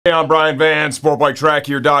Hey, I'm Brian Van,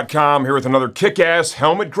 SportbikeTrackHere.com, here with another kick-ass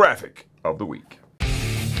helmet graphic of the week.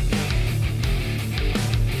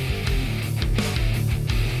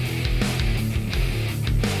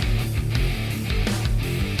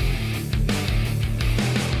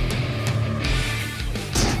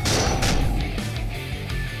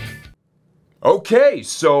 Okay,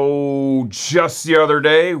 so just the other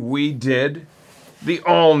day we did the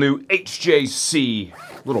all-new HJC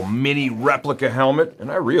little mini replica helmet,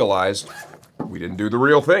 and I realized we didn't do the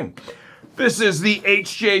real thing. This is the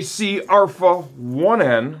HJC RPHA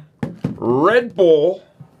 1N Red Bull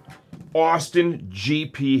Austin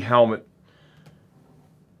GP helmet.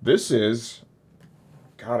 This is,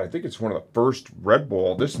 God, I think it's one of the first Red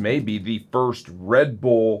Bull. This may be the first Red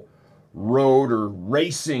Bull road or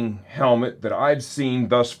racing helmet that I've seen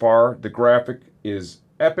thus far. The graphic is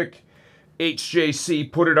epic.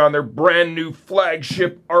 HJC put it on their brand new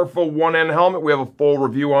flagship RPHA 1N helmet. We have a full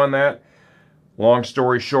review on that. Long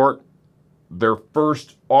story short, their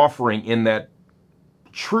first offering in that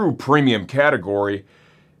true premium category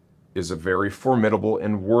is a very formidable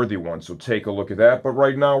and worthy one. So take a look at that. But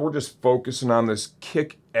right now we're just focusing on this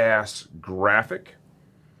kick-ass graphic.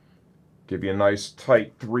 Give you a nice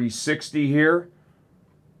tight 360 here.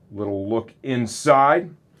 Little look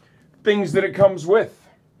inside. Things that it comes with.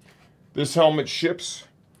 This helmet ships.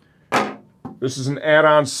 This is an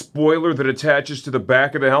add-on spoiler that attaches to the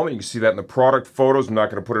back of the helmet. You can see that in the product photos. I'm not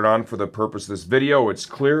going to put it on for the purpose of this video. It's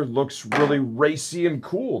clear, looks really racy and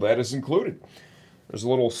cool. That is included. There's a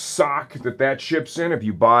little sock that ships in. If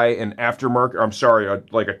you buy an aftermarket, I'm sorry,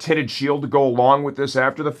 like a tinted shield to go along with this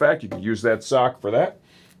after the fact, you can use that sock for that.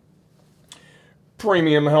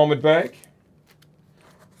 Premium helmet bag.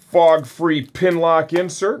 Fog-free pin lock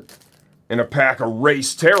insert. And a pack of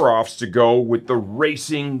race tear-offs to go with the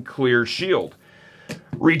racing clear shield.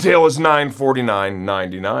 Retail is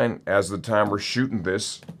 $949.99 as the time we're shooting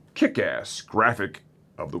this kick-ass graphic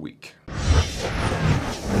of the week.